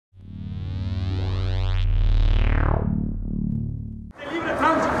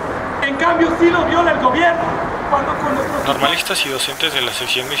cambio sí lo viola el gobierno. Normalistas y docentes de la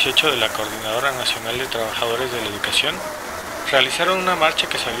sección 18 de la Coordinadora Nacional de Trabajadores de la Educación realizaron una marcha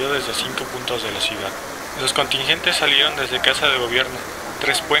que salió desde 5 puntos de la ciudad. Los contingentes salieron desde Casa de Gobierno,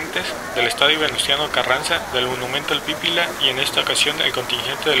 Puentes, del Estadio Venustiano Carranza, del Monumento al Pípila, y en esta ocasión el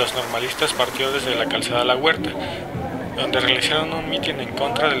contingente de los normalistas partió desde la Calzada la Huerta, donde realizaron un mitin en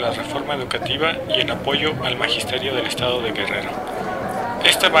contra de la reforma educativa y en apoyo al magisterio del estado de Guerrero.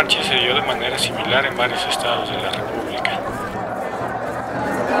 Esta marcha se dio de manera similar en varios estados de la República.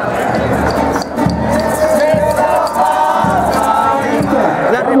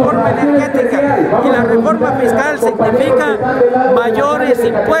 La reforma energética y la reforma fiscal significa mayores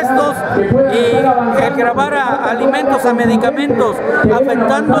impuestos y el gravar a alimentos, a medicamentos,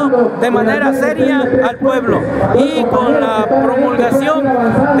 afectando de manera seria al pueblo. Y con la promulgación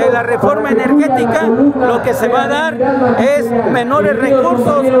de la reforma energética, lo que se va a dar es menores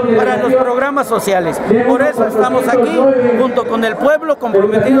recursos para los programas sociales. Por eso estamos aquí, junto con el pueblo,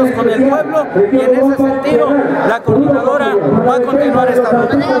 comprometidos con el pueblo, y en ese sentido la coordinadora va a continuar esta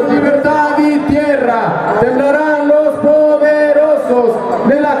lucha. Libertad y tierra, temblarán los poderosos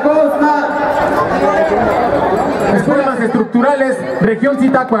de la costa. Escuelas estructurales, región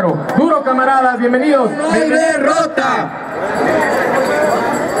Zitácuaro. Duro, camaradas, bienvenidos. ¡No hay derrota!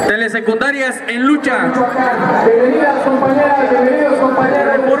 Telesecundarias en lucha. Bienvenidas, compañeras, bienvenidos,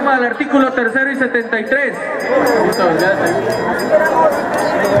 compañeros. Reforma al artículo 3 y 73.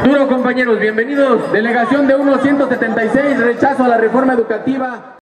 Duro, compañeros, bienvenidos. Delegación de 176, rechazo a la reforma educativa.